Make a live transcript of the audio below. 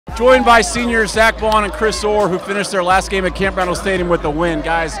Joined by seniors Zach Baun and Chris Orr, who finished their last game at Camp Randall Stadium with a win.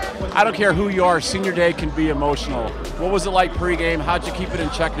 Guys, I don't care who you are, senior day can be emotional. What was it like pregame? How'd you keep it in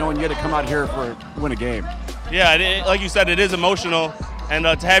check knowing you had to come out here for win a game? Yeah, like you said, it is emotional. And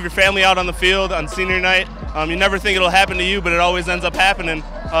to have your family out on the field on senior night, you never think it'll happen to you, but it always ends up happening.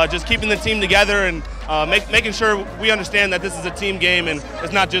 Just keeping the team together and making sure we understand that this is a team game and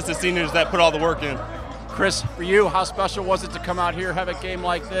it's not just the seniors that put all the work in. Chris, for you, how special was it to come out here, have a game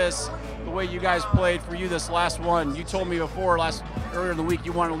like this, the way you guys played for you this last one? You told me before, earlier in the week,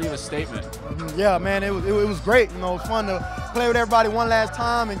 you wanted to leave a statement. Yeah, man, it was great. You know, it was fun to play with everybody one last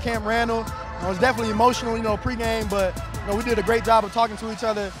time in Camp Randall. It was definitely emotional, you know, pregame, but we did a great job of talking to each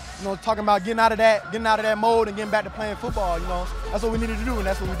other, talking about getting out of that mode and getting back to playing football. That's what we needed to do, and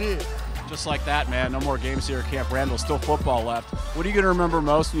that's what we did. Just like that, man. No more games here at Camp Randall. Still football left. What are you going to remember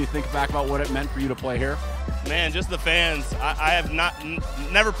most when you think back about what it meant for you to play here? Man, just the fans. I have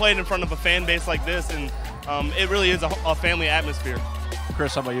never played in front of a fan base like this, and it really is a family atmosphere.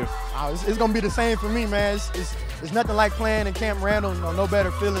 Chris, how about you? It's going to be the same for me, man. It's nothing like playing in Camp Randall. No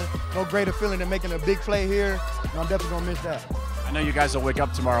better feeling, no greater feeling than making a big play here. I'm definitely going to miss that. I know you guys will wake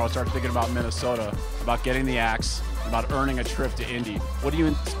up tomorrow and start thinking about Minnesota, about getting the axe, about earning a trip to Indy. What do you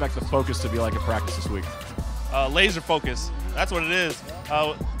expect the focus to be like at practice this week? Laser focus. That's what it is.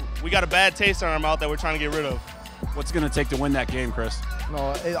 We got a bad taste in our mouth that we're trying to get rid of. What's going to take to win that game, Chris?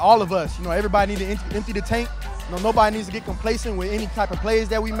 All of us. Everybody needs to empty the tank. Nobody needs to get complacent with any type of plays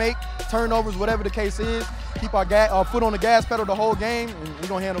that we make, turnovers, whatever the case is. Keep our foot on the gas pedal the whole game, and we're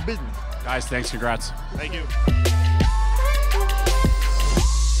going to handle business. Guys, thanks. Congrats. Thank you.